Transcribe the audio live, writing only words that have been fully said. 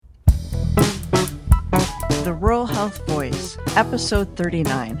The Rural Health Voice, Episode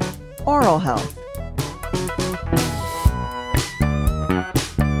 39, Oral Health.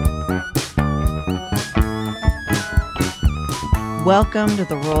 Welcome to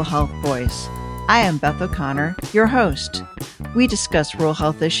the Rural Health Voice. I am Beth O'Connor, your host. We discuss rural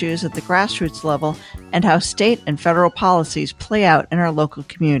health issues at the grassroots level and how state and federal policies play out in our local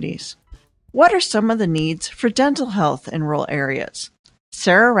communities. What are some of the needs for dental health in rural areas?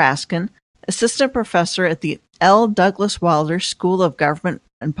 Sarah Raskin, assistant professor at the L. Douglas Wilder School of Government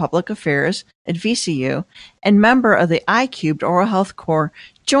and Public Affairs at VCU and member of the iCubed Oral Health Corps,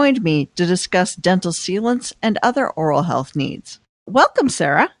 joined me to discuss dental sealants and other oral health needs. Welcome,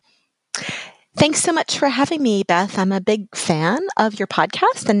 Sarah. Thanks so much for having me, Beth. I'm a big fan of your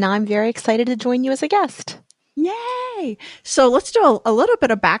podcast, and now I'm very excited to join you as a guest. Yay! So let's do a little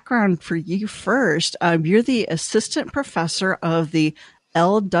bit of background for you first. You're the assistant professor of the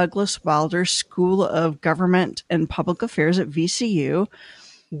L. Douglas Wilder School of Government and Public Affairs at VCU.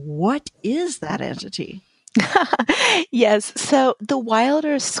 What is that entity? Yes. So the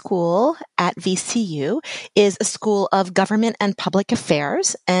Wilder School at VCU is a school of government and public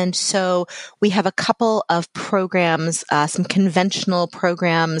affairs. And so we have a couple of programs, some conventional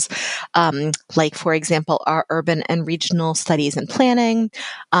programs, like, for example, our urban and regional studies and planning.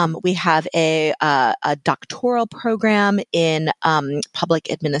 We have a doctoral program in public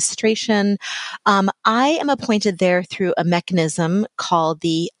administration. I am appointed there through a mechanism called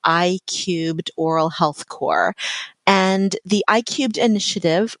the iCubed Oral Health Corps. And the iCubed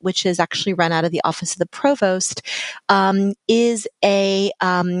initiative, which is actually run out of the Office of the Provost, is a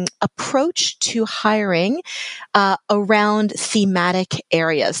approach to hiring around thematic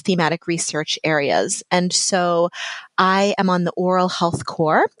areas, thematic research areas. And so I am on the Oral Health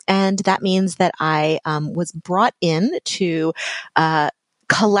Corps, and that means that I was brought in to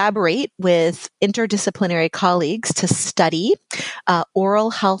collaborate with interdisciplinary colleagues to study oral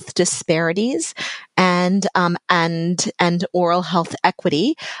health disparities and oral health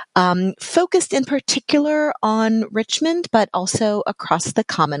equity, focused in particular on Richmond, but also across the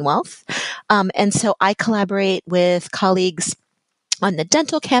Commonwealth. And so I collaborate with colleagues on the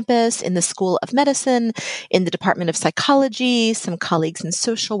dental campus, in the School of Medicine, in the Department of Psychology, some colleagues in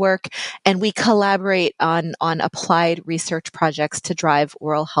social work, and we collaborate on applied research projects to drive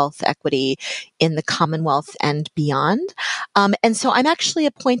oral health equity in the Commonwealth and beyond. And so I'm actually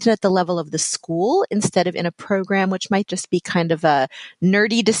appointed at the level of the school instead of in a program, which might just be kind of a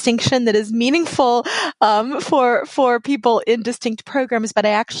nerdy distinction that is meaningful for people in distinct programs, but I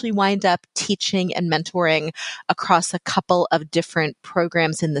actually wind up teaching and mentoring across a couple of different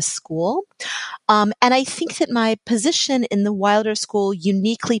programs in the school. And I think that my position in the Wilder School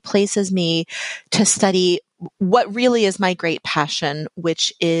uniquely places me to study what really is my great passion,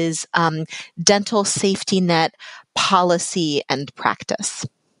 which is dental safety net policy and practice.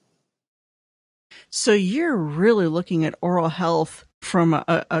 So you're really looking at oral health from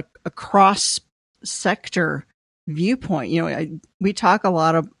a cross-sector viewpoint. We talk a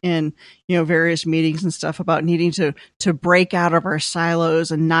lot in various meetings and stuff about needing to break out of our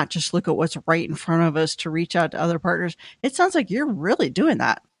silos and not just look at what's right in front of us, to reach out to other partners. It sounds like you're really doing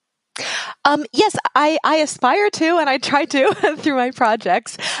that. Yes, I aspire to, and I try to through my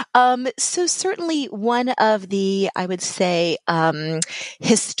projects. So certainly one of the, I would say,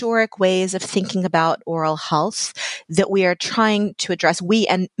 historic ways of thinking about oral health that we are trying to address, we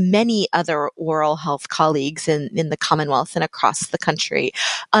and many other oral health colleagues in the Commonwealth and across the country,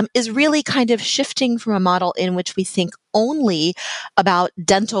 is really kind of shifting from a model in which we think only about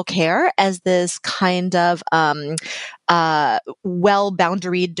dental care as this kind of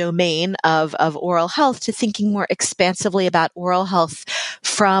well-boundaried domain of oral health, to thinking more expansively about oral health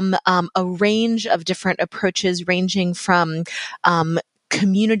from a range of different approaches, ranging from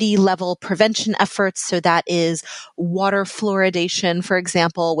community level prevention efforts. So that is water fluoridation, for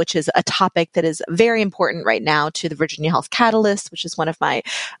example, which is a topic that is very important right now to the Virginia Health Catalyst, which is one of my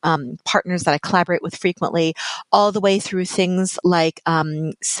partners that I collaborate with frequently, all the way through things like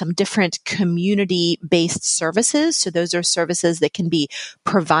some different community-based services. So those are services that can be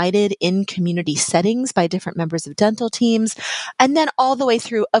provided in community settings by different members of dental teams. And then all the way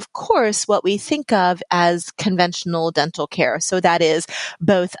through, of course, what we think of as conventional dental care. So that is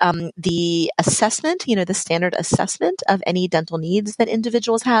both the assessment, the standard assessment of any dental needs that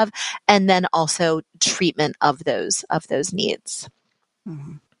individuals have, and then also treatment of those needs.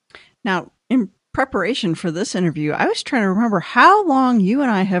 Mm-hmm. Now, in preparation for this interview, I was trying to remember how long you and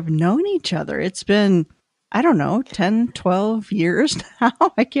I have known each other. It's been, 10, 12 years now.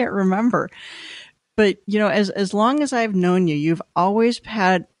 I can't remember. But, as long as I've known you, you've always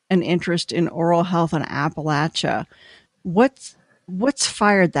had an interest in oral health in Appalachia. What's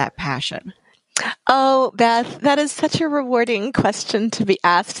fired that passion? Oh, Beth, that is such a rewarding question to be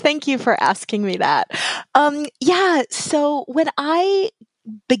asked. Thank you for asking me that. So when I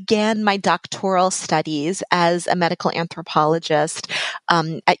began my doctoral studies as a medical anthropologist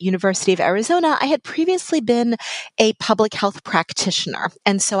at University of Arizona, I had previously been a public health practitioner.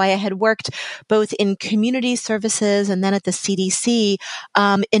 And so I had worked both in community services and then at the CDC,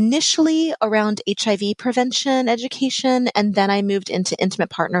 initially around HIV prevention education, and then I moved into intimate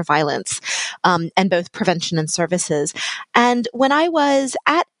partner violence and both prevention and services. And when I was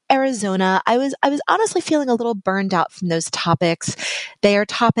at Arizona, I was honestly feeling a little burned out from those topics. They are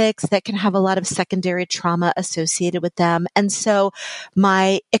topics that can have a lot of secondary trauma associated with them. And so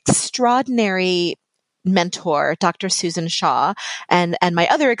my extraordinary mentor, Dr. Susan Shaw, and my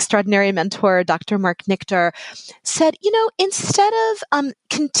other extraordinary mentor, Dr. Mark Nichter, said, instead of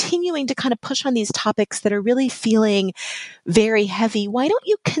continuing to kind of push on these topics that are really feeling very heavy, why don't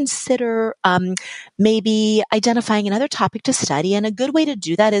you consider maybe identifying another topic to study? And a good way to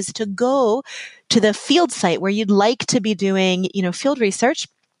do that is to go to the field site where you'd like to be doing, field research,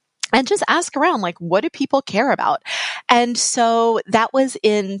 and just ask around, like, what do people care about? And so that was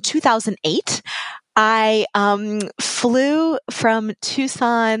in 2008. I flew from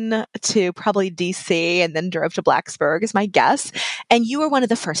Tucson to probably DC and then drove to Blacksburg is my guess. And you were one of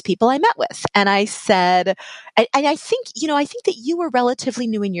the first people I met with. And I said, I think that you were relatively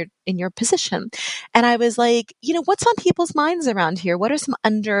new in your position. And I was like, what's on people's minds around here? What are some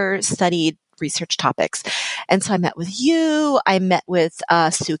understudied research topics? And so I met with you. I met with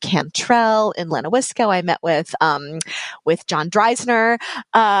Sue Cantrell in Lenawisco. I met with John Dreisner,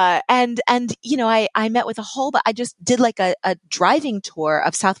 and I met with a whole. But I just did like a driving tour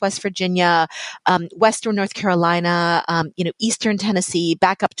of Southwest Virginia, Western North Carolina, Eastern Tennessee,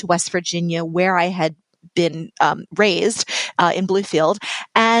 back up to West Virginia, where I had been raised in Bluefield.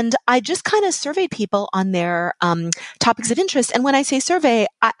 And I just kind of surveyed people on their topics of interest. And when I say survey,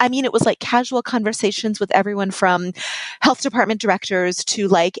 I mean it was like casual conversations with everyone from health department directors to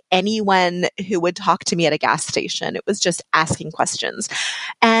like anyone who would talk to me at a gas station. It was just asking questions.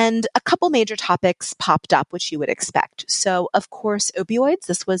 And a couple major topics popped up, which you would expect. So, of course, opioids.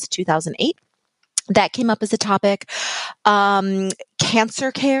 This was 2008. That came up as a topic.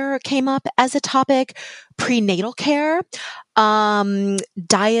 Cancer care came up as a topic. Prenatal care, diabetes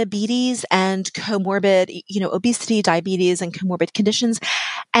and comorbid, obesity, diabetes and comorbid conditions.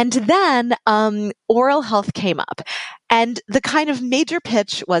 And then oral health came up. And the kind of major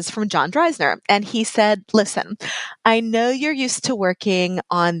pitch was from John Dreisner. And he said, listen, I know you're used to working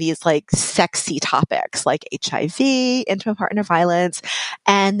on these like sexy topics like HIV, intimate partner violence,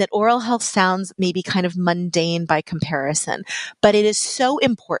 and that oral health sounds maybe kind of mundane by comparison. But it is so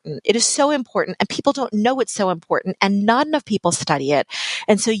important. It is so important. And people don't know it's so important. And not enough people study it.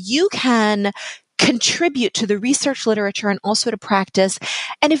 And so you can contribute to the research literature and also to practice.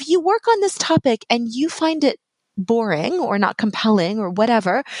 And if you work on this topic and you find it boring or not compelling or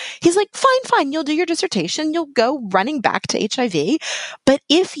whatever, he's like, fine, you'll do your dissertation, you'll go running back to HIV. But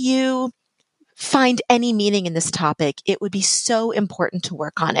if you find any meaning in this topic, it would be so important to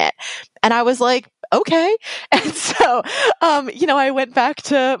work on it. And I was like, okay. And so, I went back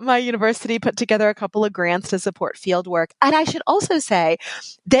to my university, put together a couple of grants to support field work. And I should also say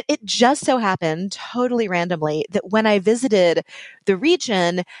that it just so happened totally randomly that when I visited the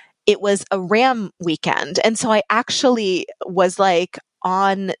region, it was a RAM weekend. And so I actually was like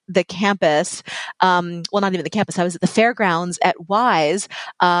on the campus, not even the campus, I was at the fairgrounds at Wise,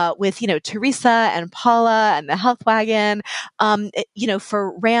 with, Teresa and Paula and the Health Wagon,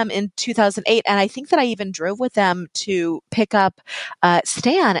 for RAM in 2008. And I think that I even drove with them to pick up,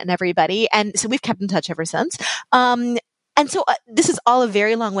 Stan and everybody. And so we've kept in touch ever since. And so this is all a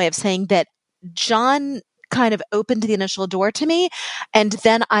very long way of saying that John kind of opened the initial door to me. And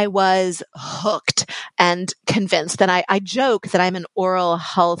then I was hooked and convinced. And I joke that I'm an oral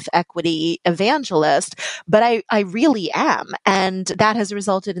health equity evangelist, but I really am. And that has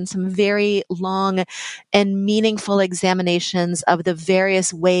resulted in some very long and meaningful examinations of the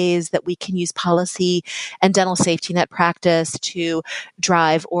various ways that we can use policy and dental safety net practice to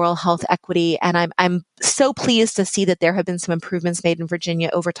drive oral health equity. And I'm so pleased to see that there have been some improvements made in Virginia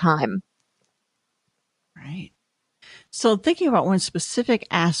over time. Right. So thinking about one specific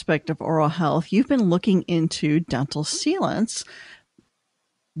aspect of oral health, you've been looking into dental sealants.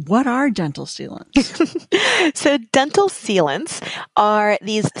 What are dental sealants? So dental sealants are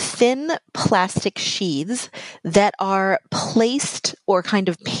these thin plastic sheaths that are placed or kind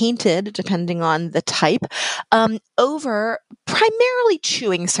of painted, depending on the type, over primarily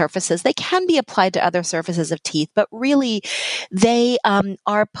chewing surfaces. They can be applied to other surfaces of teeth, but really they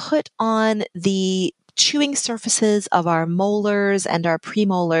are put on the chewing surfaces of our molars and our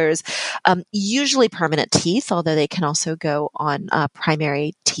premolars, usually permanent teeth, although they can also go on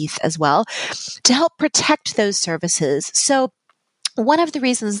primary teeth as well, to help protect those surfaces. So one of the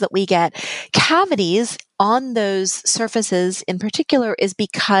reasons that we get cavities on those surfaces in particular is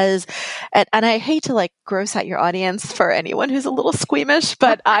because, and I hate to like gross out your audience for anyone who's a little squeamish,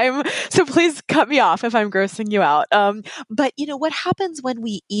 but so please cut me off if I'm grossing you out. But you know, what happens when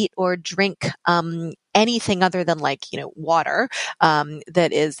we eat or drink, anything other than like, you know, water, that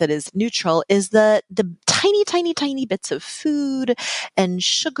is neutral, is the tiny bits of food and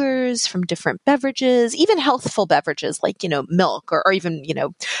sugars from different beverages, even healthful beverages like, you know, milk or even,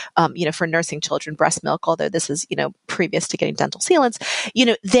 for nursing children, breast milk, although this is, you know, previous to getting dental sealants, you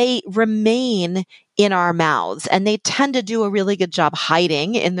know, they remain in our mouths and they tend to do a really good job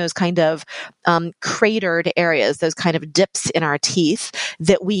hiding in those kind of cratered areas, those kind of dips in our teeth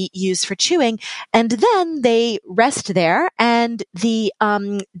that we use for chewing. And then they rest there and the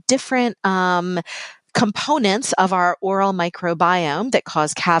different components of our oral microbiome that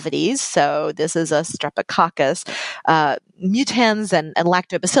cause cavities. So this is a streptococcus, mutans and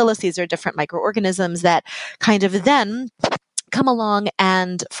lactobacillus. These are different microorganisms that kind of then come along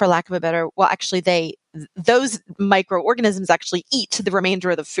and, for lack of a better, well, actually those microorganisms actually eat the remainder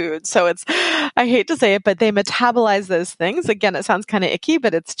of the food. So I hate to say it, but they metabolize those things. Again, it sounds kind of icky,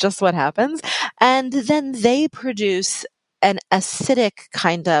 but it's just what happens. And then they produce an acidic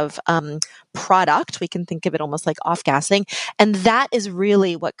kind of product. We can think of it almost like off-gassing. And that is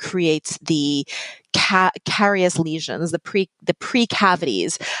really what creates the carious lesions, the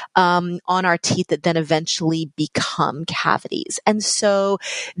pre-cavities on our teeth that then eventually become cavities. And so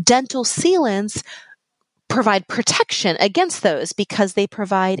dental sealants provide protection against those because they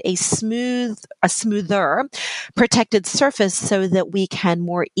provide a smoother protected surface so that we can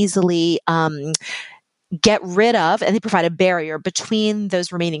more easily get rid of, and they provide a barrier between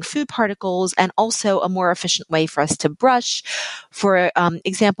those remaining food particles and also a more efficient way for us to brush, for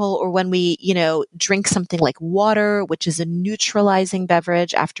example, or when we, drink something like water, which is a neutralizing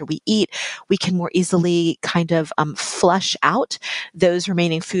beverage after we eat, we can more easily kind of flush out those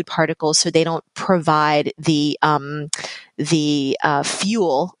remaining food particles so they don't provide the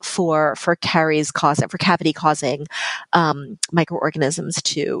fuel for cavity causing microorganisms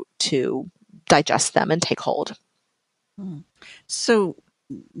to digest them and take hold. So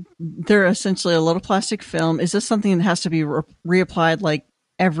they're essentially a little plastic film. Is this something that has to be reapplied like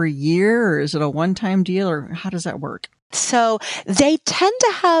every year, or is it a one-time deal, or how does that work? So they tend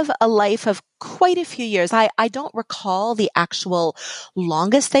to have a life of quite a few years. I don't recall the actual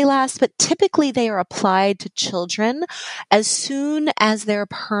longest they last, but typically they are applied to children as soon as their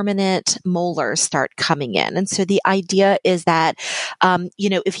permanent molars start coming in. And so the idea is that,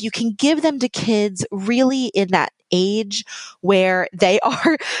 if you can give them to kids really in that age where they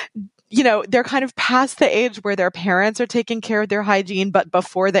are they're kind of past the age where their parents are taking care of their hygiene, but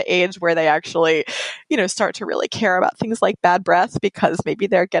before the age where they actually, start to really care about things like bad breath because maybe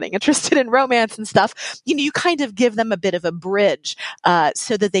they're getting interested in romance and stuff. You kind of give them a bit of a bridge,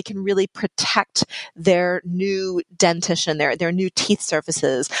 so that they can really protect their new dentition, their new teeth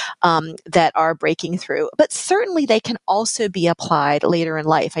surfaces, that are breaking through. But certainly they can also be applied later in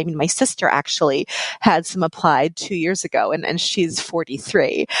life. I mean, my sister actually had some applied 2 years ago and she's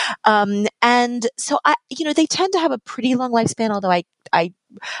 43. And so they tend to have a pretty long lifespan, although I'm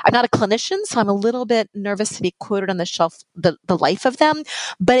not a clinician, so I'm a little bit nervous to be quoted on the shelf, the life of them,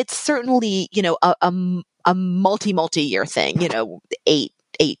 but it's certainly, a multi-year thing,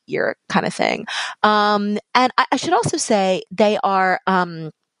 8-year kind of thing. And I should also say they are,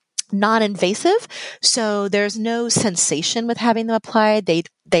 non-invasive. So there's no sensation with having them applied. They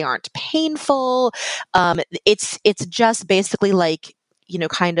aren't painful. It's just basically like,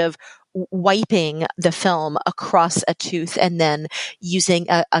 kind of wiping the film across a tooth and then using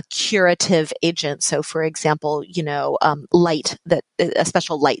a curative agent. So for example, a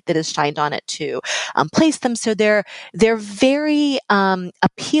special light that is shined on it to place them. So they're very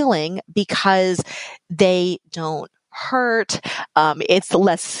appealing because they don't hurt. It's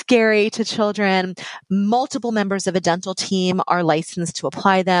less scary to children. Multiple members of a dental team are licensed to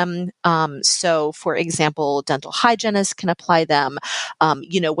apply them. So, for example, dental hygienists can apply them,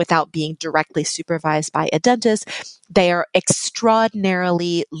 without being directly supervised by a dentist. They are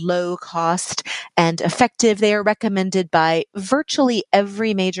extraordinarily low cost and effective. They are recommended by virtually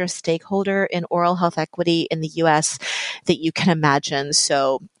every major stakeholder in oral health equity in the U.S. that you can imagine.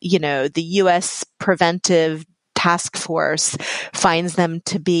 So, the U.S. Preventive Task Force finds them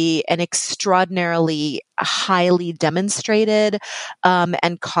to be an extraordinarily highly demonstrated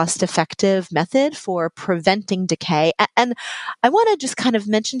and cost-effective method for preventing decay. And I want to just kind of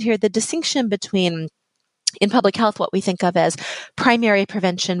mention here the distinction between, in public health, what we think of as primary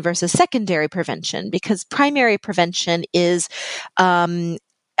prevention versus secondary prevention, because primary prevention is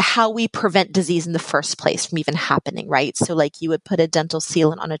how we prevent disease in the first place from even happening, right? So like you would put a dental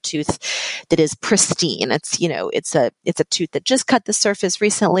sealant on a tooth that is pristine. It's, it's a tooth that just cut the surface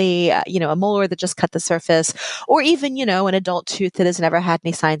recently, a molar that just cut the surface, or even, an adult tooth that has never had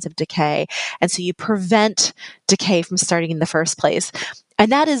any signs of decay. And so you prevent decay from starting in the first place.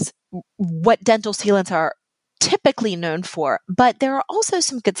 And that is what dental sealants are typically known for. But there are also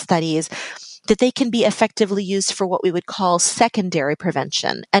some good studies that they can be effectively used for what we would call secondary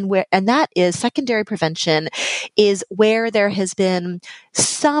prevention. And that is secondary prevention is where there has been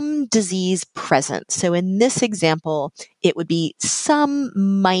some disease present. So in this example, it would be some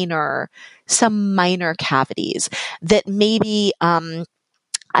minor cavities that maybe,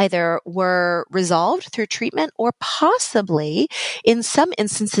 either were resolved through treatment, or possibly in some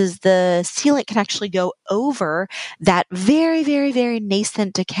instances, the sealant can actually go over that very, very, very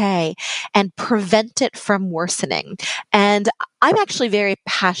nascent decay and prevent it from worsening. And I'm actually very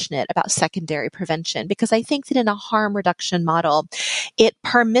passionate about secondary prevention because I think that in a harm reduction model, it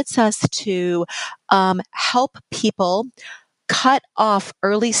permits us to help people cut off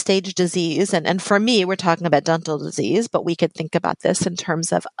early stage disease. And for me, we're talking about dental disease, but we could think about this in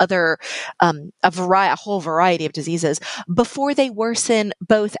terms of other, a whole variety of diseases before they worsen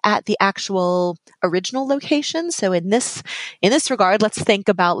both at the actual original location. So in this regard, let's think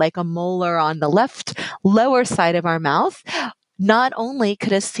about like a molar on the left lower side of our mouth. Not only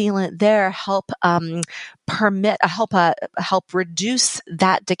could a sealant there help help reduce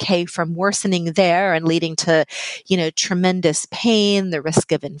that decay from worsening there and leading to, tremendous pain, the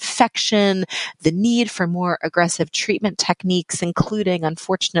risk of infection, the need for more aggressive treatment techniques, including,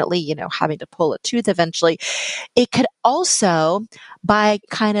 unfortunately, having to pull a tooth eventually. It could also, by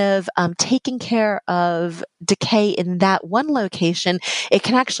kind of taking care of decay in that one location, it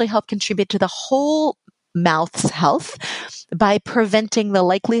can actually help contribute to the whole mouth's health by preventing the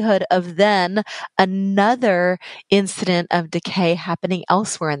likelihood of then another incident of decay happening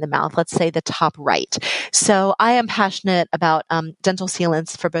elsewhere in the mouth, let's say the top right. So I am passionate about dental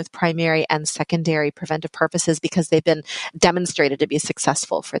sealants for both primary and secondary preventive purposes because they've been demonstrated to be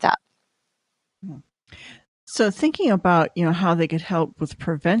successful for that. So thinking about, how they could help with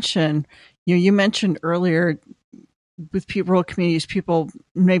prevention, you mentioned earlier with rural communities, people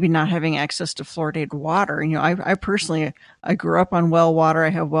maybe not having access to fluoridated water. I personally, I grew up on well water. I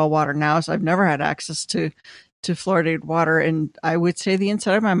have well water now, so I've never had access to fluoridated water. And I would say the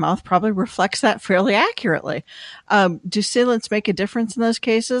inside of my mouth probably reflects that fairly accurately. Do sealants make a difference in those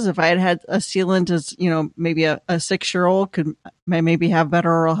cases? If I had a sealant as, maybe a 6-year-old could maybe have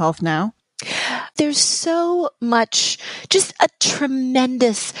better oral health now? There's so much, just a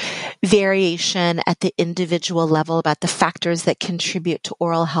tremendous variation at the individual level about the factors that contribute to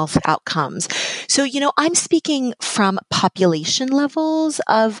oral health outcomes. So, I'm speaking from population levels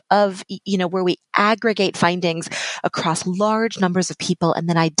of, where we aggregate findings across large numbers of people and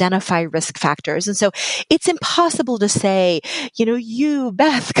then identify risk factors. And so it's impossible to say, you,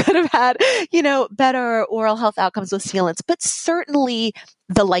 Beth, could have had, better oral health outcomes with sealants, but certainly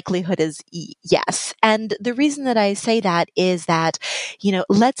the likelihood is yes. And the reason that I say that is that,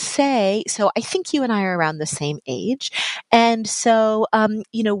 let's say, so I think you and I are around the same age. And so,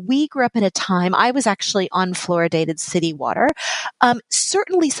 we grew up at a time, I was actually on fluoridated city water.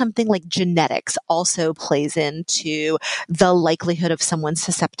 Certainly something like genetics also plays into the likelihood of someone's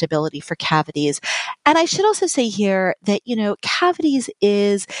susceptibility for cavities. And I should also say here that, cavities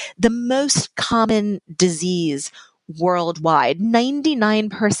is the most common disease worldwide.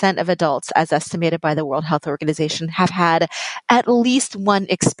 99% of adults, as estimated by the World Health Organization, have had at least one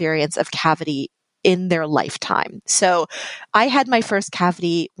experience of cavity in their lifetime. So I had my first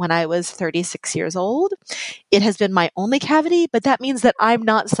cavity when I was 36 years old. It has been my only cavity, but that means that I'm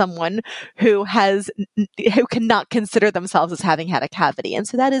not someone who cannot consider themselves as having had a cavity. And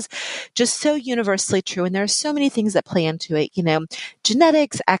so that is just so universally true. And there are so many things that play into it,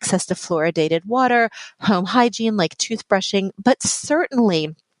 genetics, access to fluoridated water, home hygiene like toothbrushing, but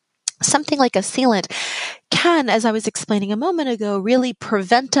certainly something like a sealant can, as I was explaining a moment ago, really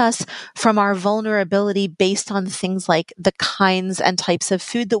prevent us from our vulnerability based on things like the kinds and types of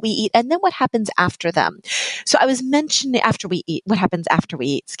food that we eat and then what happens after them. So I was mentioning what happens after we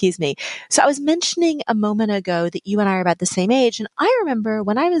eat, excuse me. So I was mentioning a moment ago that you and I are about the same age. And I remember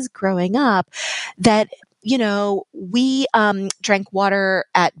when I was growing up that we drank water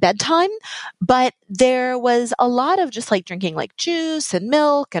at bedtime, but there was a lot of just like drinking like juice and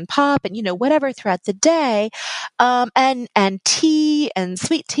milk and pop and, whatever throughout the day, and tea and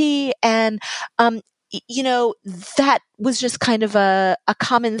sweet tea. And, that was just kind of a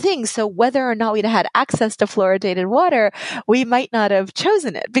common thing. So whether or not we'd had access to fluoridated water, we might not have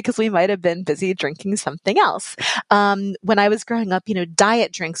chosen it because we might have been busy drinking something else. When I was growing up,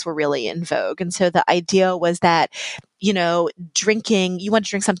 diet drinks were really in vogue. And so the idea was that, you want to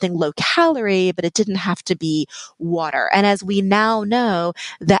drink something low calorie, but it didn't have to be water. And as we now know,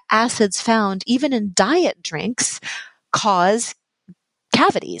 the acids found even in diet drinks cause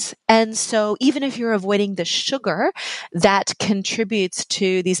cavities. And so even if you're avoiding the sugar that contributes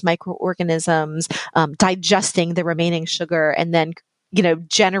to these microorganisms digesting the remaining sugar and then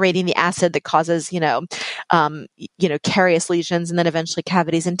generating the acid that causes, carious lesions and then eventually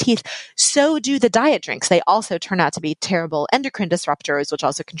cavities in teeth. So do the diet drinks. They also turn out to be terrible endocrine disruptors, which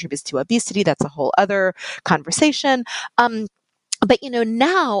also contributes to obesity. That's a whole other conversation. But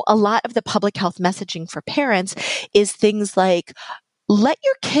now a lot of the public health messaging for parents is things like, let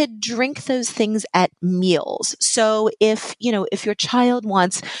your kid drink those things at meals. So if your child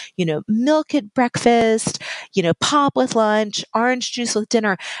wants, milk at breakfast, pop with lunch, orange juice with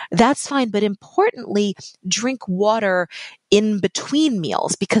dinner, that's fine. But importantly, drink water in between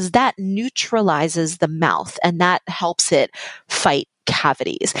meals because that neutralizes the mouth and that helps it fight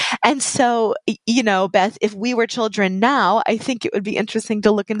cavities. And so, Beth, if we were children now, I think it would be interesting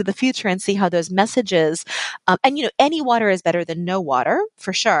to look into the future and see how those messages, and any water is better than no water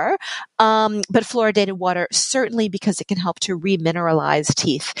for sure. But fluoridated water, certainly because it can help to remineralize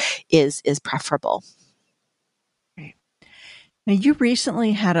teeth is preferable. Now, you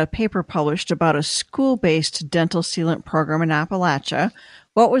recently had a paper published about a school-based dental sealant program in Appalachia.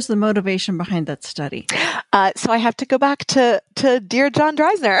 What was the motivation behind that study? So I have to go back to dear John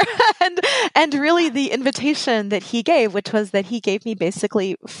Dreisner and really the invitation that he gave, which was that he gave me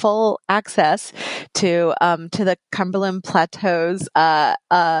basically full access to the Cumberland Plateau's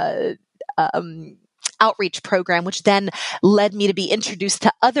outreach program, which then led me to be introduced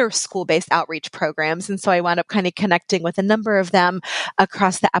to other school-based outreach programs. And so I wound up kind of connecting with a number of them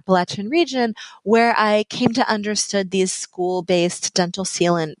across the Appalachian region, where I came to understand these school-based dental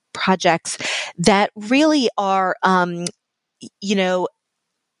sealant projects that really are,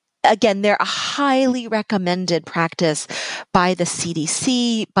 again, they're a highly recommended practice by the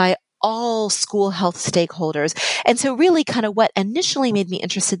CDC, by all school health stakeholders. And so really kind of what initially made me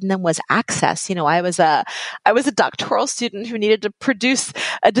interested in them was access. I was a doctoral student who needed to produce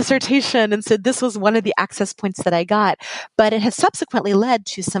a dissertation. And so this was one of the access points that I got, but it has subsequently led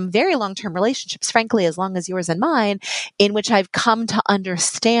to some very long-term relationships, frankly, as long as yours and mine, in which I've come to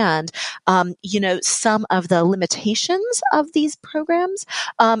understand, some of the limitations of these programs,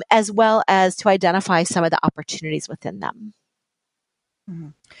 as well as to identify some of the opportunities within them. Mm-hmm.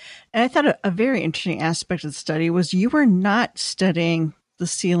 And I thought a very interesting aspect of the study was you were not studying the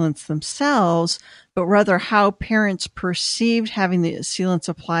sealants themselves, but rather how parents perceived having the sealants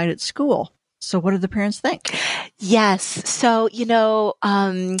applied at school. So what did the parents think? Yes. So,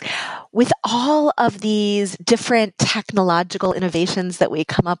 with all of these different technological innovations that we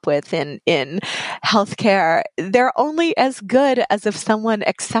come up with in healthcare, they're only as good as if someone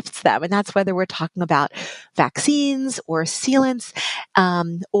accepts them. And that's whether we're talking about vaccines or sealants,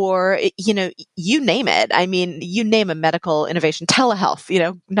 or, you name it. I mean, you name a medical innovation,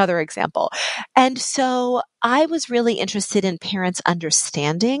 telehealth, another example. And so I was really interested in parents'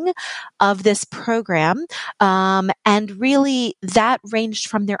 understanding of this program. And really that ranged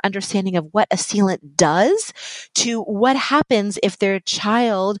from their understanding of what a sealant does to what happens if their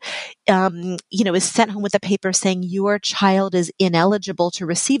child, is sent home with a paper saying your child is ineligible to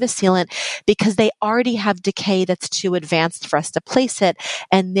receive a sealant because they already have decay that's too advanced for us to place it,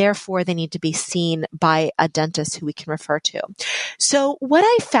 and therefore they need to be seen by a dentist who we can refer to. So what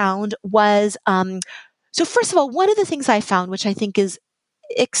I found was, so first of all, one of the things I found, which I think is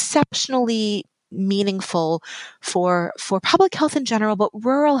exceptionally meaningful for public health in general, but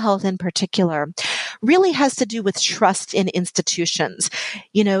rural health in particular, really has to do with trust in institutions.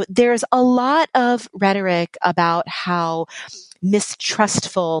 There's a lot of rhetoric about how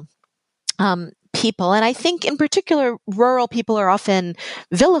mistrustful people, and I think in particular rural people, are often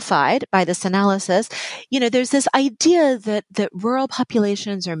vilified by this analysis. There's this idea that rural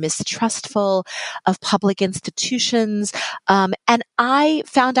populations are mistrustful of public institutions, and I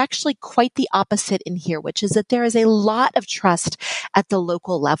found actually quite the opposite in here, which is that there is a lot of trust at the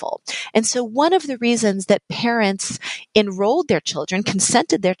local level. And so one of the reasons that parents enrolled their children,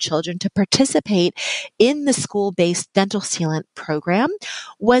 consented their children to participate in the School-based Dental Sealant Program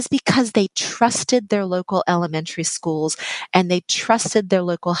was because they trusted their local elementary schools and they trusted their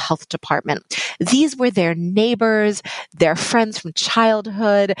local health department. These were their neighbors, their friends from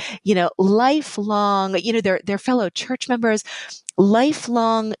childhood, lifelong, their fellow church members,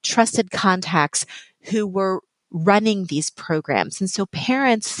 lifelong trusted contacts who were running these programs. And so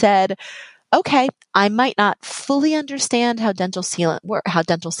parents said, okay, I might not fully understand how dental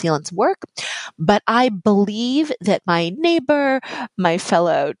sealants work, but I believe that my neighbor, my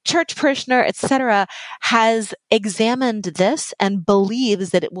fellow church parishioner, etc., has examined this and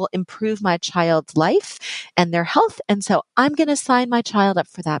believes that it will improve my child's life and their health. And so I'm going to sign my child up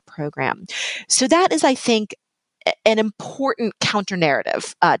for that program. So that is, I think, an important counter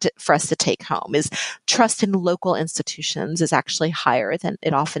narrative for us to take home, is trust in local institutions is actually higher than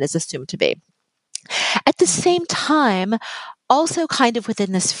it often is assumed to be. At the same time, also kind of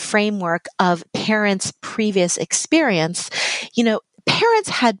within this framework of parents' previous experience, parents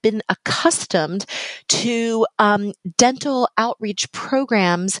had been accustomed to dental outreach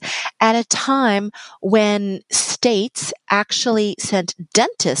programs at a time when states actually sent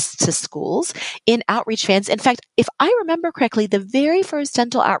dentists to schools in outreach vans. In fact, if I remember correctly, the very first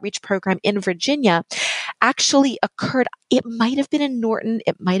dental outreach program in Virginia actually occurred. It might have been in Norton,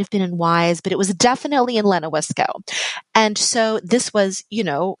 it might have been in Wise, but it was definitely in Lenawisco. And so this was,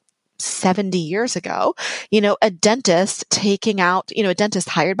 70 years ago, a dentist taking out, a dentist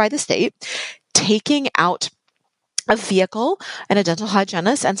hired by the state, taking out a vehicle and a dental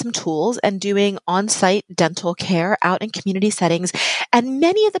hygienist and some tools and doing on-site dental care out in community settings. And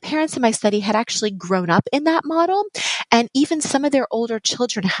many of the parents in my study had actually grown up in that model, and even some of their older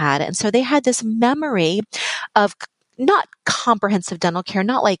children had. And so they had this memory of not comprehensive dental care,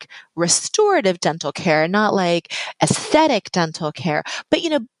 not like restorative dental care, not like aesthetic dental care, but,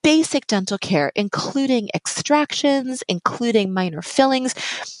 basic dental care, including extractions, including minor fillings.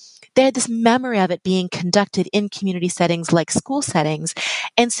 They had this memory of it being conducted in community settings like school settings.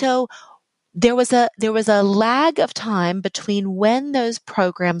 And so there was a lag of time between when those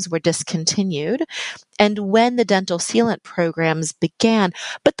programs were discontinued and when the dental sealant programs began,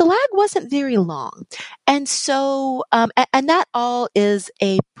 but the lag wasn't very long. And so, and that all is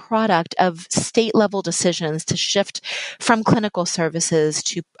a product of state level decisions to shift from clinical services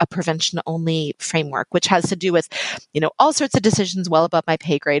to a prevention only framework, which has to do with, all sorts of decisions well above my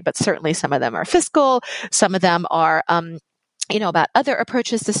pay grade, but certainly some of them are fiscal, some of them are, about other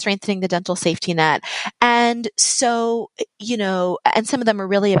approaches to strengthening the dental safety net. And so, and some of them are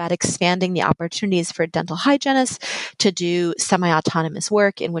really about expanding the opportunities for dental hygienists to do semi-autonomous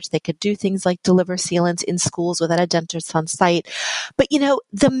work in which they could do things like deliver sealants in schools without a dentist on site. But,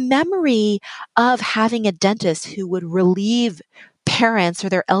 the memory of having a dentist who would relieve parents or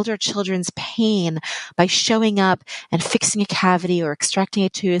their elder children's pain by showing up and fixing a cavity or extracting a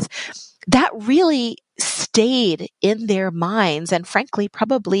tooth, that really stayed in their minds, and frankly,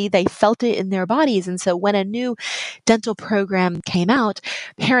 probably they felt it in their bodies. And so when a new dental program came out,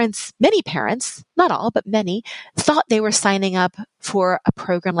 many parents, not all, but many, thought they were signing up for a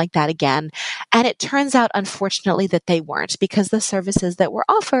program like that again. And it turns out, unfortunately, that they weren't, because the services that were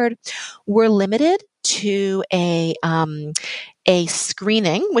offered were limited to a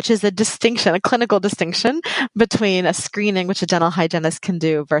screening, which is a clinical distinction between a screening, which a dental hygienist can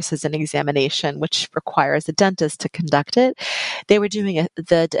do, versus an examination, which requires a dentist to conduct it. They were doing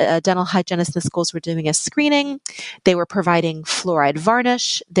the dental hygienists in the schools were doing a screening. They were providing fluoride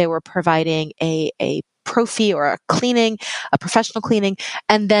varnish. They were providing a prophy or a cleaning, a professional cleaning,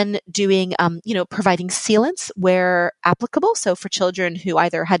 and then doing, providing sealants where applicable. So for children who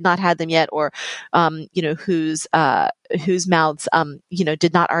either had not had them yet or, whose mouths,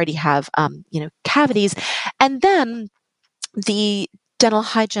 did not already have, cavities. And then the dental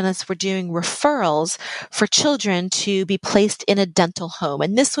hygienists were doing referrals for children to be placed in a dental home.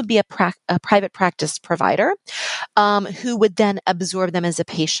 And this would be a private practice provider who would then absorb them as a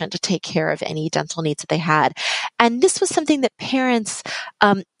patient to take care of any dental needs that they had. And this was something that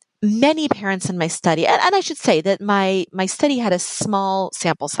many parents in my study, and I should say that my study had a small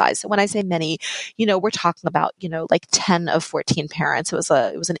sample size. So when I say many, we're talking about, like 10 of 14 parents. It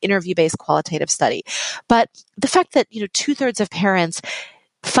was an interview-based qualitative study. But the fact that, 2/3 of parents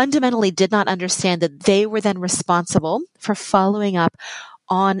fundamentally did not understand that they were then responsible for following up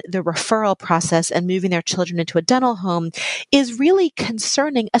on the referral process and moving their children into a dental home is really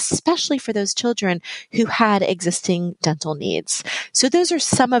concerning, especially for those children who had existing dental needs. So those are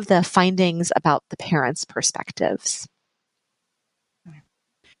some of the findings about the parents' perspectives.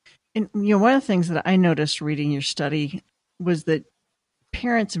 And one of the things that I noticed reading your study was that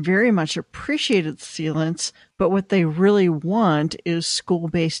parents very much appreciated sealants, but what they really want is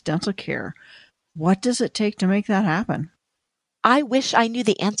school-based dental care. What does it take to make that happen? I wish I knew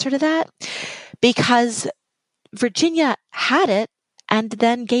the answer to that, because Virginia had it and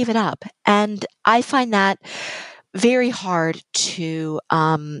then gave it up. And I find that very hard to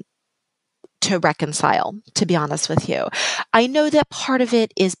reconcile, to be honest with you. I know that part of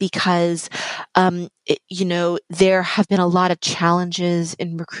it is because, there have been a lot of challenges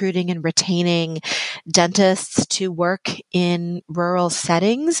in recruiting and retaining dentists to work in rural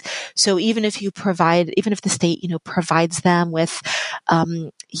settings. So even if the state, provides them with,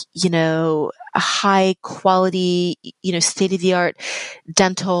 a high quality, state of the art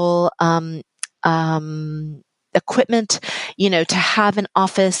dental, equipment, to have an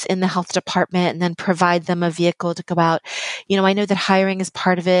office in the health department and then provide them a vehicle to go out. I know that hiring is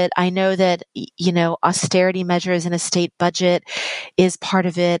part of it. I know that, austerity measures in a state budget is part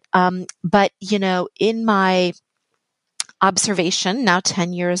of it. But, in my observation, now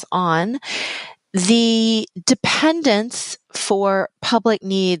 10 years on, the dependence for public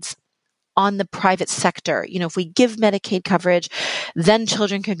needs on the private sector. If we give Medicaid coverage, then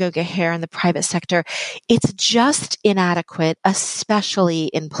children can go get hair in the private sector. It's just inadequate, especially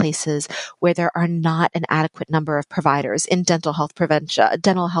in places where there are not an adequate number of providers in dental health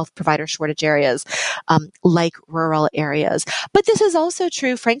provider shortage areas, like rural areas. But this is also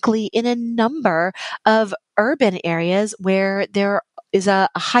true, frankly, in a number of urban areas where there is a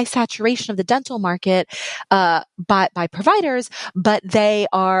high saturation of the dental market by providers, but they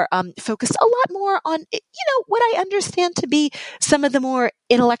are focused a lot more on, what I understand to be some of the more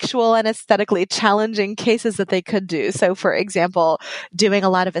intellectual and aesthetically challenging cases that they could do. So, for example, doing a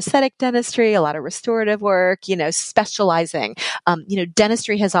lot of aesthetic dentistry, a lot of restorative work, specializing.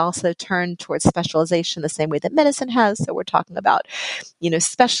 Dentistry has also turned towards specialization the same way that medicine has. So we're talking about,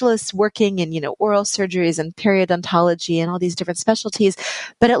 specialists working in, oral surgeries and periodontology and all these different specialties.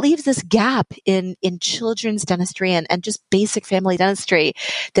 But it leaves this gap in children's dentistry and just basic family dentistry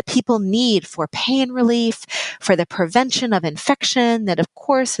that people need for pain relief, for the prevention of infection that, of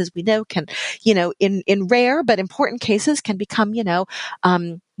course, as we know, can, in rare but important cases can become,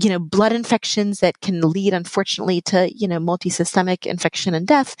 blood infections that can lead, unfortunately, to, multisystemic infection and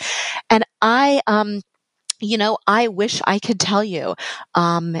death. And I wish I could tell you,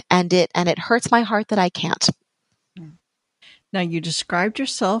 and it hurts my heart that I can't. Now, you described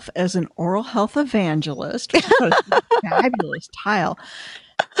yourself as an oral health evangelist, which is a fabulous title.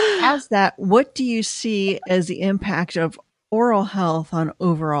 As that, what do you see as the impact of oral health on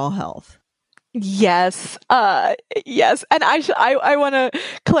overall health? Yes. Yes. And I want to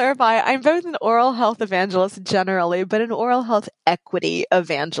clarify, I'm both an oral health evangelist generally, but an oral health equity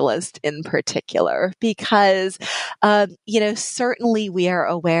evangelist in particular, because, certainly we are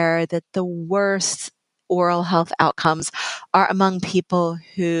aware that the worst oral health outcomes are among people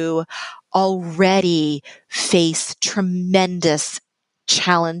who already face tremendous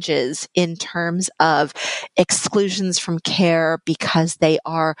challenges in terms of exclusions from care because they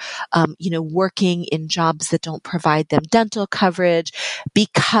are, working in jobs that don't provide them dental coverage,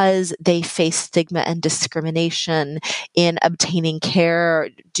 because they face stigma and discrimination in obtaining care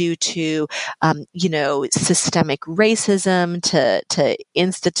due to, systemic racism, to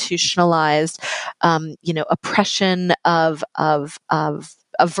institutionalized, oppression of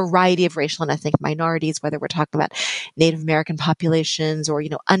a variety of racial and ethnic minorities, whether we're talking about Native American populations or,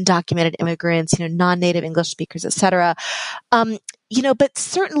 undocumented immigrants, non-native English speakers, et cetera. But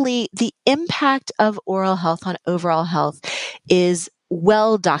certainly the impact of oral health on overall health is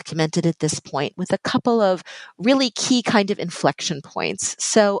well documented at this point with a couple of really key kind of inflection points.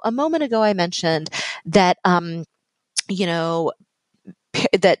 So a moment ago, I mentioned that, that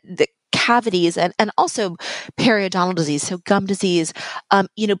the cavities and also periodontal disease, so gum disease,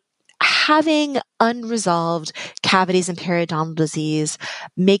 having unresolved cavities and periodontal disease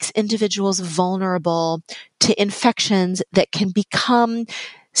makes individuals vulnerable to infections that can become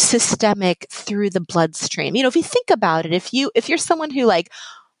systemic through the bloodstream. If you think about it, if you're someone who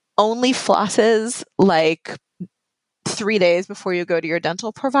only flosses 3 days before you go to your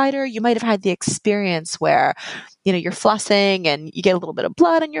dental provider, you might have had the experience where, you're flossing and you get a little bit of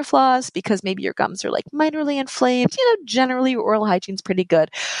blood on your floss because maybe your gums are minorly inflamed. Generally your oral hygiene's pretty good.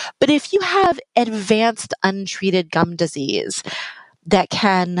 But if you have advanced untreated gum disease that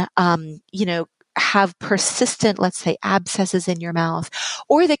can, have persistent, let's say, abscesses in your mouth,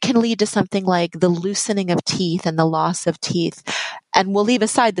 or that can lead to something like the loosening of teeth and the loss of teeth. And we'll leave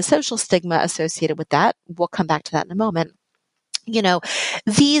aside the social stigma associated with that. We'll come back to that in a moment.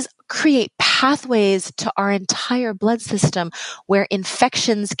 These create pathways to our entire blood system where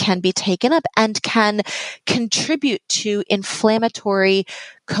infections can be taken up and can contribute to inflammatory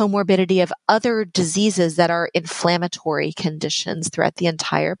comorbidity of other diseases that are inflammatory conditions throughout the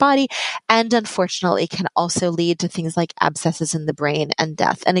entire body, and unfortunately can also lead to things like abscesses in the brain and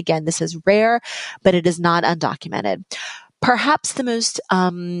death. And again, this is rare, but it is not undocumented. Perhaps the most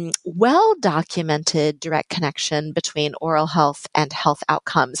well-documented direct connection between oral health and health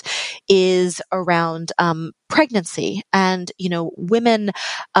outcomes is around pregnancy. And women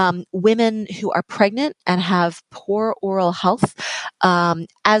who are pregnant and have poor oral health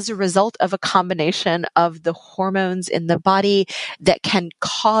as a result of a combination of the hormones in the body that can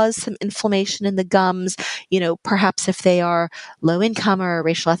cause some inflammation in the gums. Perhaps if they are low income or a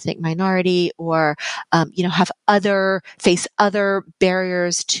racial ethnic minority, or face other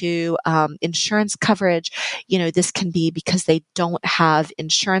barriers to insurance coverage. This can be because they don't have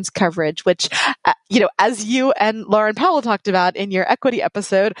insurance coverage, which, as you and Lauren Powell talked about in your equity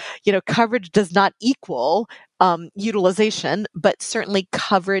episode, coverage does not equal utilization, but certainly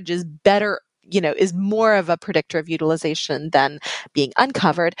coverage is better, is more of a predictor of utilization than being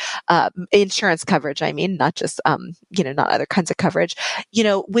uncovered. Insurance coverage, I mean, not just, not other kinds of coverage.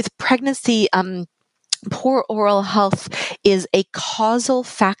 With pregnancy, poor oral health is a causal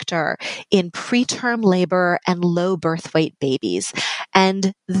factor in preterm labor and low birth weight babies.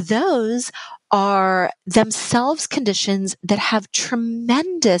 And those are themselves conditions that have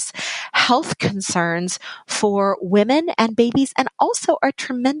tremendous health concerns for women and babies, and also are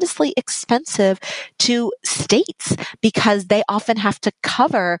tremendously expensive to states because they often have to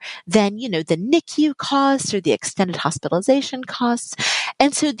cover then, the NICU costs or the extended hospitalization costs.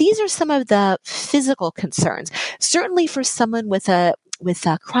 And so these are some of the physical concerns. Certainly for someone with a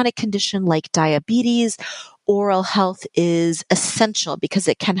chronic condition like diabetes, oral health is essential because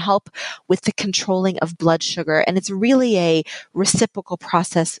it can help with the controlling of blood sugar. And it's really a reciprocal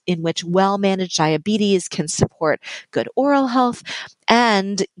process in which well-managed diabetes can support good oral health,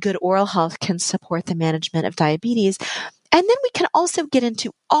 and good oral health can support the management of diabetes. And then we can also get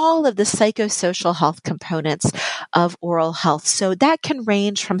into all of the psychosocial health components of oral health. So that can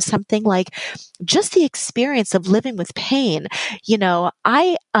range from something like just the experience of living with pain.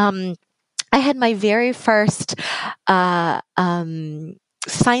 I had my very first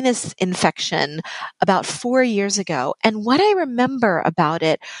sinus infection about 4 years ago. And what I remember about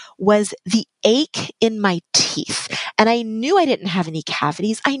it was the ache in my teeth. And I knew I didn't have any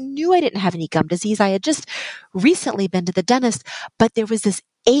cavities. I knew I didn't have any gum disease. I had just recently been to the dentist, but there was this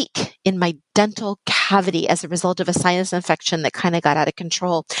ache in my dental cavity as a result of a sinus infection that kind of got out of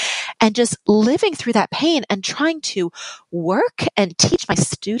control. And just living through that pain and trying to work and teach my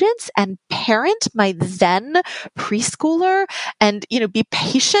students and parent my then preschooler and, be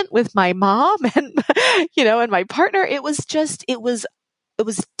patient with my mom and, and my partner. It was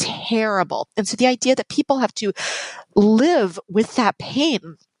terrible. And so the idea that people have to live with that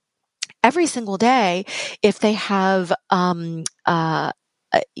pain every single day if they have,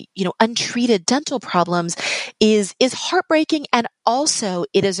 untreated dental problems is heartbreaking. And also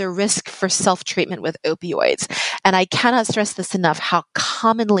it is a risk for self-treatment with opioids. And I cannot stress this enough, how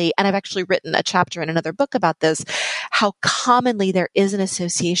commonly, and I've actually written a chapter in another book about this, how commonly there is an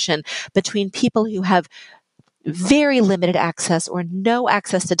association between people who have very limited access or no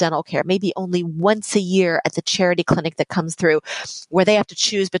access to dental care, maybe only once a year at the charity clinic that comes through, where they have to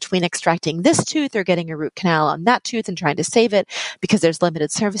choose between extracting this tooth or getting a root canal on that tooth and trying to save it because there's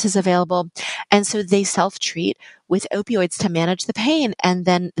limited services available. And so they self-treat with opioids to manage the pain. And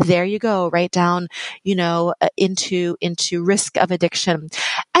then there you go, right down, into risk of addiction.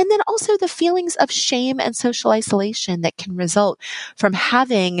 And then also the feelings of shame and social isolation that can result from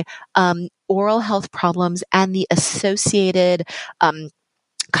having oral health problems and the associated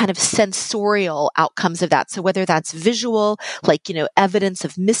kind of sensorial outcomes of that. So whether that's visual, like, evidence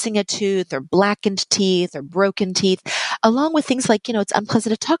of missing a tooth or blackened teeth or broken teeth, along with things like, it's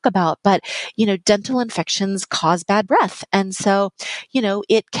unpleasant to talk about, but, dental infections cause bad breath. And so,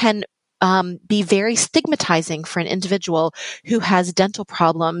 it can be very stigmatizing for an individual who has dental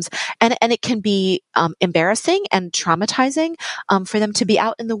problems. And it can be embarrassing and traumatizing for them to be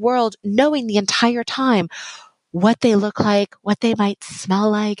out in the world knowing the entire time what they look like, what they might smell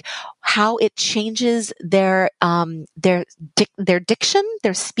like, how it changes their diction,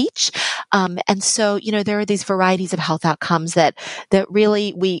 their speech. And so, there are these varieties of health outcomes that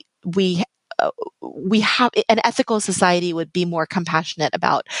really we have an ethical society would be more compassionate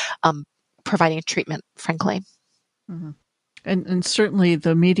about providing treatment, frankly. Mm-hmm. And certainly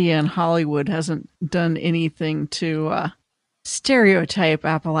the media in Hollywood hasn't done anything to stereotype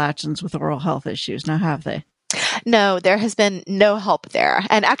Appalachians with oral health issues, now have they? No, there has been no help there.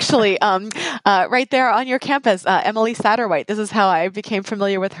 And actually, right there on your campus, Emily Satterwhite, this is how I became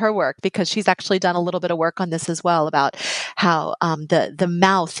familiar with her work, because she's actually done a little bit of work on this as well, about how the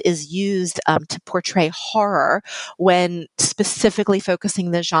mouth is used to portray horror when specifically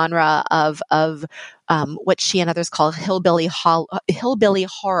focusing the genre of what she and others call hillbilly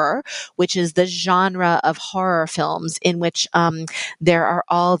horror, which is the genre of horror films in which there are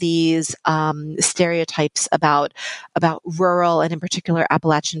all these stereotypes about rural and in particular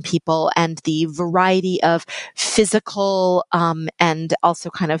Appalachian people, and the variety of physical and also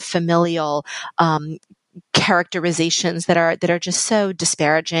kind of familial characterizations that are just so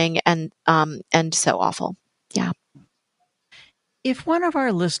disparaging and so awful. Yeah. If one of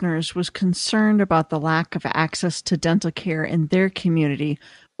our listeners was concerned about the lack of access to dental care in their community,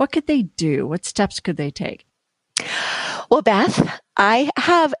 what could they do? What steps could they take? Well, Beth, I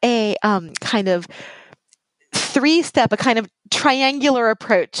have a kind of three-step, a kind of triangular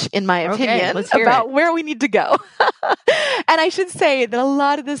approach, in my opinion, about where we need to go. And I should say that a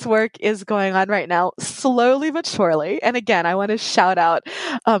lot of this work is going on right now, slowly but surely. And again, I want to shout out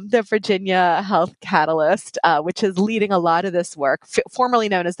the Virginia Health Catalyst, which is leading a lot of this work, formerly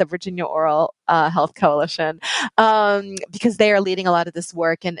known as the Virginia Oral Health Coalition, because they are leading a lot of this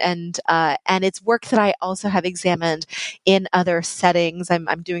work, and it's work that I also have examined in other settings.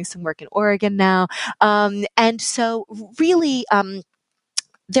 I'm doing some work in Oregon now, and so really,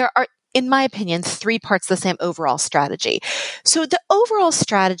 there are, in my opinion, three parts of the same overall strategy. So the overall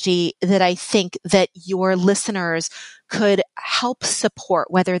strategy that I think that your listeners could help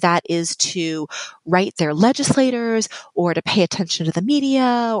support, whether that is to write their legislators or to pay attention to the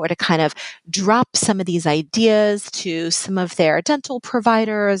media or to kind of drop some of these ideas to some of their dental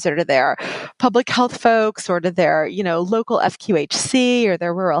providers or to their public health folks or to their, local FQHC or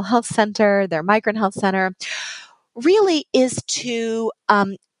their rural health center, their migrant health center, really is to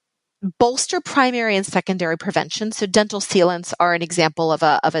bolster primary and secondary prevention. So dental sealants are an example of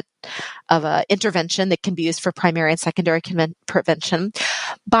a intervention that can be used for primary and secondary prevention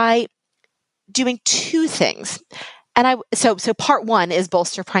by doing two things. And so part one is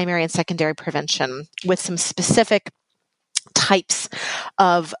bolster primary and secondary prevention with some specific types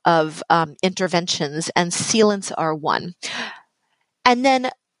of interventions, and sealants are one. And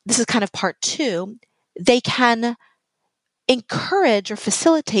then this is kind of part two. They can encourage or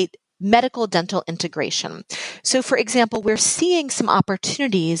facilitate medical dental integration. So, for example, we're seeing some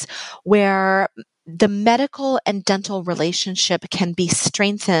opportunities where the medical and dental relationship can be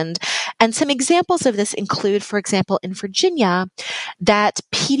strengthened. And some examples of this include, for example, in Virginia, that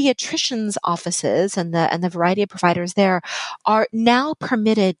pediatricians' offices and the variety of providers there are now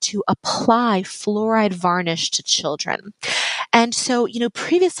permitted to apply fluoride varnish to children. And so,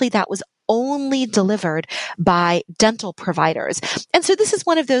 previously that was only delivered by dental providers. And so this is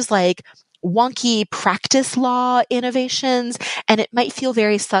one of those wonky practice law innovations, and it might feel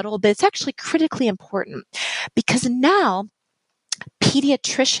very subtle, but it's actually critically important because now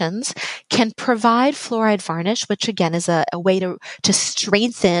pediatricians can provide fluoride varnish, which again is a way to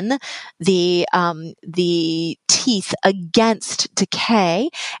strengthen the teeth against decay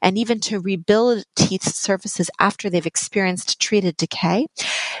and even to rebuild teeth surfaces after they've experienced treated decay.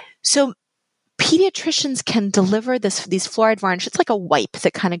 So pediatricians can deliver these fluoride varnish. It's like a wipe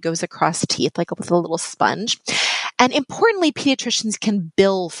that kind of goes across teeth, like with a little sponge. And importantly, pediatricians can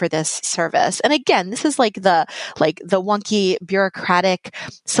bill for this service. And again, this is like the wonky bureaucratic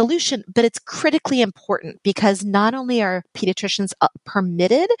solution, but it's critically important because not only are pediatricians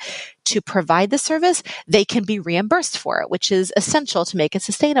permitted to provide the service, they can be reimbursed for it, which is essential to make it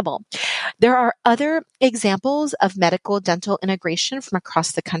sustainable. There are other examples of medical dental integration from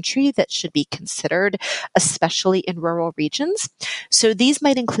across the country that should be considered, especially in rural regions. So these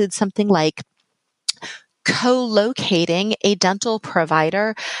might include something like co-locating a dental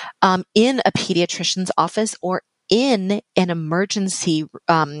provider in a pediatrician's office or in an emergency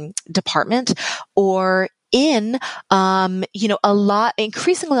department, or in,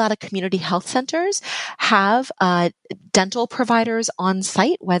 increasingly a lot of community health centers have dental providers on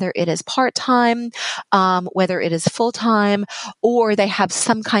site, whether it is part-time, whether it is full-time, or they have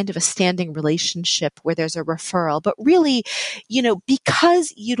some kind of a standing relationship where there's a referral. But really,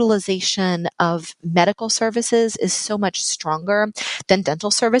 because utilization of medical services is so much stronger than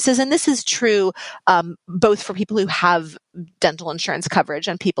dental services, and this is true both for people who have dental insurance coverage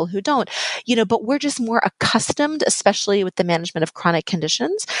and people who don't, but we're just more accustomed, especially with the management of chronic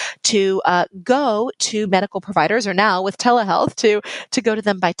conditions, to go to medical providers, or now with telehealth to go to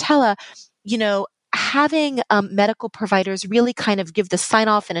them by tele. Having medical providers really kind of give the sign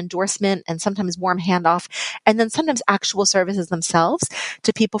off and endorsement and sometimes warm handoff, and then sometimes actual services themselves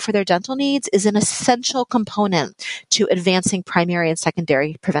to people for their dental needs is an essential component to advancing primary and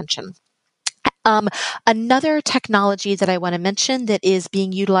secondary prevention. Another technology that I want to mention that is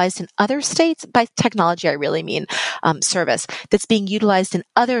being utilized in other states, by technology I really mean service, that's being utilized in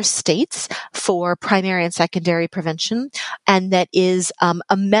other states for primary and secondary prevention, and that is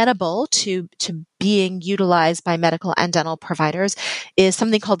amenable to being utilized by medical and dental providers, is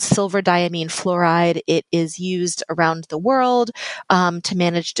something called silver diamine fluoride. It is used around the world to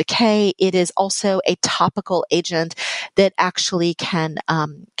manage decay. It is also a topical agent that actually can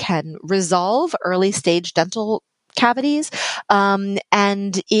resolve early stage dental cavities,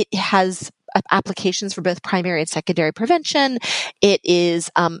 and it has applications for both primary and secondary prevention. It is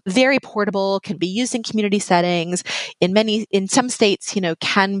very portable, can be used in community settings. In some states,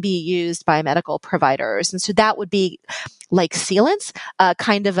 can be used by medical providers, and so that would be like sealants,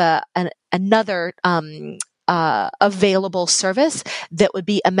 kind of another available service that would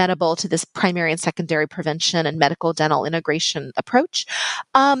be amenable to this primary and secondary prevention and medical dental integration approach.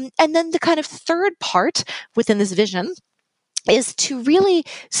 And then the kind of third part within this vision is to really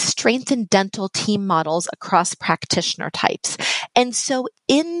strengthen dental team models across practitioner types. And so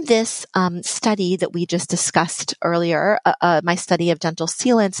in this study that we just discussed earlier, my study of dental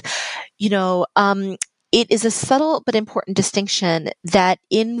sealants, it is a subtle but important distinction that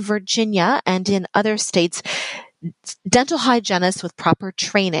in Virginia and in other states, dental hygienists with proper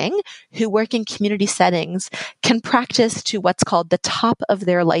training who work in community settings can practice to what's called the top of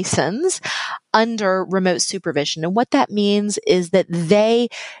their license under remote supervision. And what that means is that they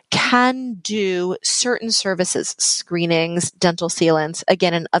can do certain services, screenings, dental sealants.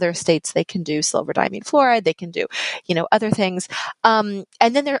 Again, in other states, they can do silver diamine fluoride. They can do, other things. And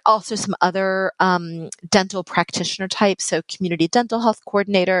then there are also some other dental practitioner types. So community dental health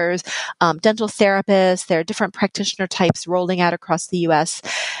coordinators, dental therapists. There are different practitioner types rolling out across the U.S.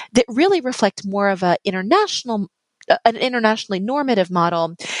 that really reflect more of an internationally normative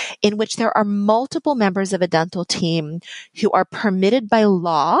model in which there are multiple members of a dental team who are permitted by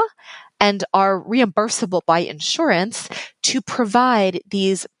law and are reimbursable by insurance to provide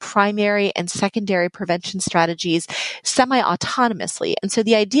these primary and secondary prevention strategies semi-autonomously. And so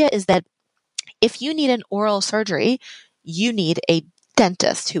the idea is that if you need an oral surgery, you need a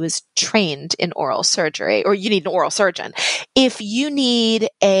dentist who is trained in oral surgery, or you need an oral surgeon. If you need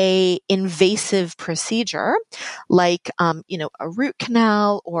a invasive procedure, like, a root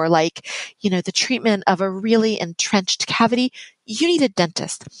canal, or like, the treatment of a really entrenched cavity, you need a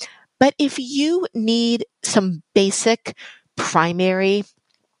dentist. But if you need some basic primary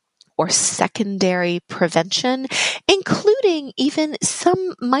or secondary prevention, including even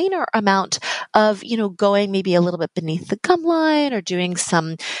some minor amount of, going maybe a little bit beneath the gum line, or doing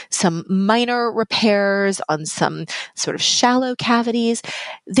some minor repairs on some sort of shallow cavities,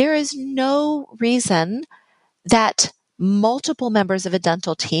 there is no reason that multiple members of a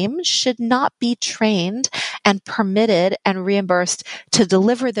dental team should not be trained and permitted and reimbursed to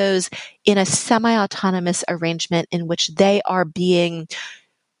deliver those in a semi-autonomous arrangement in which they are being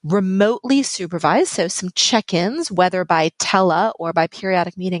remotely supervised, so some check-ins, whether by tele or by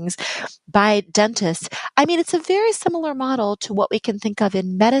periodic meetings, by dentists. I mean, it's a very similar model to what we can think of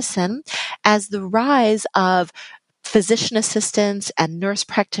in medicine as the rise of physician assistants and nurse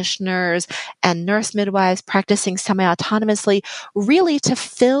practitioners and nurse midwives practicing semi-autonomously, really to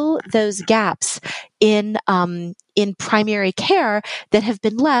fill those gaps in primary care that have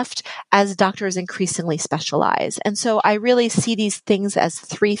been left as doctors increasingly specialize. And so I really see these things as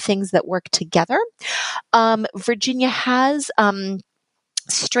three things that work together. Virginia has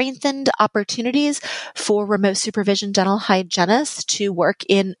strengthened opportunities for remote supervision dental hygienists to work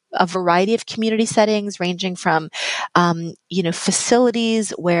in a variety of community settings, ranging from, facilities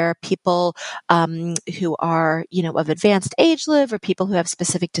where people who are, of advanced age live, or people who have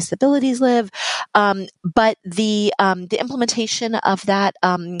specific disabilities live. But the implementation of that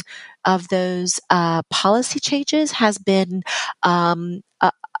of those policy changes has been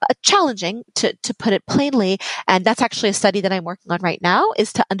challenging, to put it plainly. And that's actually a study that I'm working on right now,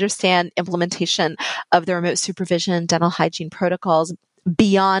 is to understand implementation of the remote supervision dental hygiene protocols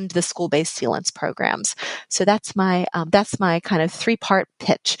beyond the school-based sealants programs. So that's my kind of three-part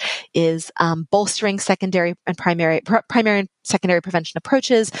pitch, is bolstering secondary and primary and secondary prevention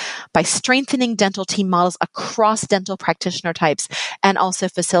approaches by strengthening dental team models across dental practitioner types, and also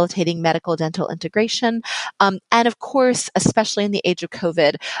facilitating medical dental integration. And of course, especially in the age of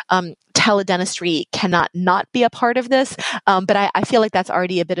COVID, teledentistry cannot not be a part of this. But I feel like that's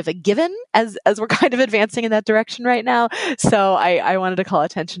already a bit of a given as we're kind of advancing in that direction right now. So I wanted to call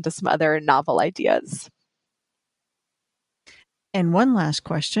attention to some other novel ideas. And one last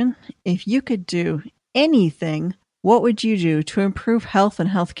question. If you could do anything, what would you do to improve health and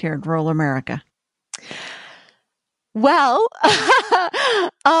healthcare in rural America? Well,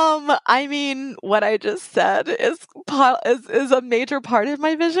 I mean, what I just said is a major part of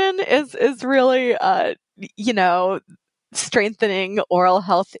my vision, is really, strengthening oral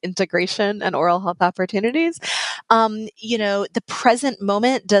health integration and oral health opportunities. The present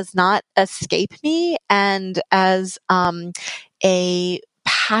moment does not escape me. And as a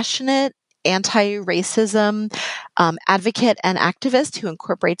passionate anti-racism advocate and activist who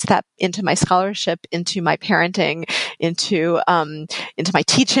incorporates that into my scholarship, into my parenting, into my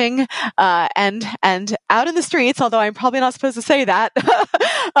teaching, and out in the streets, although I'm probably not supposed to say that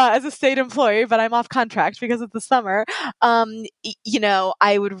as a state employee, but I'm off contract because it's the summer.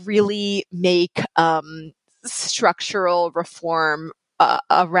 I would really make structural reform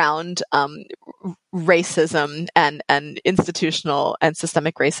around racism and institutional and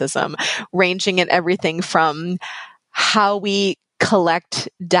systemic racism, ranging in everything from how we collect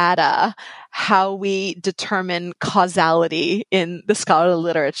data, how we determine causality in the scholarly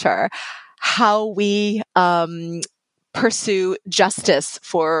literature, how we pursue justice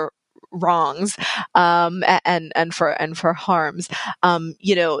for wrongs and for harms.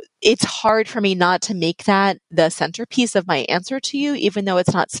 It's hard for me not to make that the centerpiece of my answer to you, even though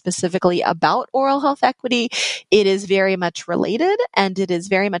it's not specifically about oral health equity. It is very much related, and it is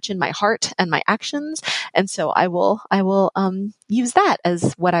very much in my heart and my actions. And so I will use that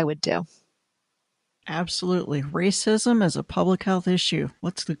as what I would do. Absolutely. Racism as a public health issue.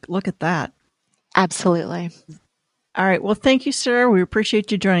 Let's look at that. Absolutely. All right. Well, thank you, Sarah. We appreciate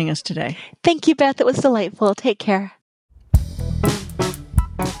you joining us today. Thank you, Beth. It was delightful. Take care.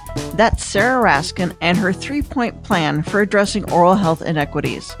 That's Sarah Raskin and her 3-point plan for addressing oral health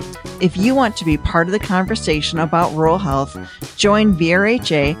inequities. If you want to be part of the conversation about rural health, join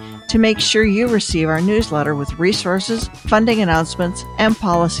VRHA to make sure you receive our newsletter with resources, funding announcements, and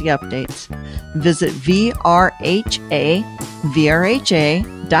policy updates. Visit VRHA.org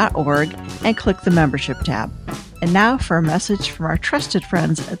and click the membership tab. And now for a message from our trusted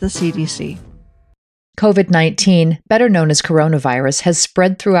friends at the CDC. COVID-19, better known as coronavirus, has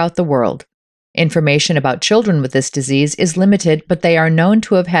spread throughout the world. Information about children with this disease is limited, but they are known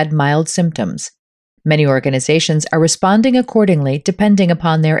to have had mild symptoms. Many organizations are responding accordingly depending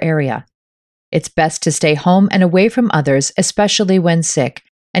upon their area. It's best to stay home and away from others, especially when sick,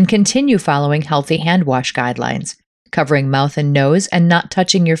 and continue following healthy hand wash guidelines, covering mouth and nose and not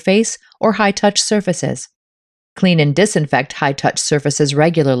touching your face or high-touch surfaces. Clean and disinfect high-touch surfaces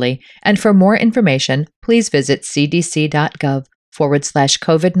regularly, and for more information, please visit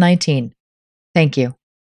cdc.gov/COVID-19. Thank you.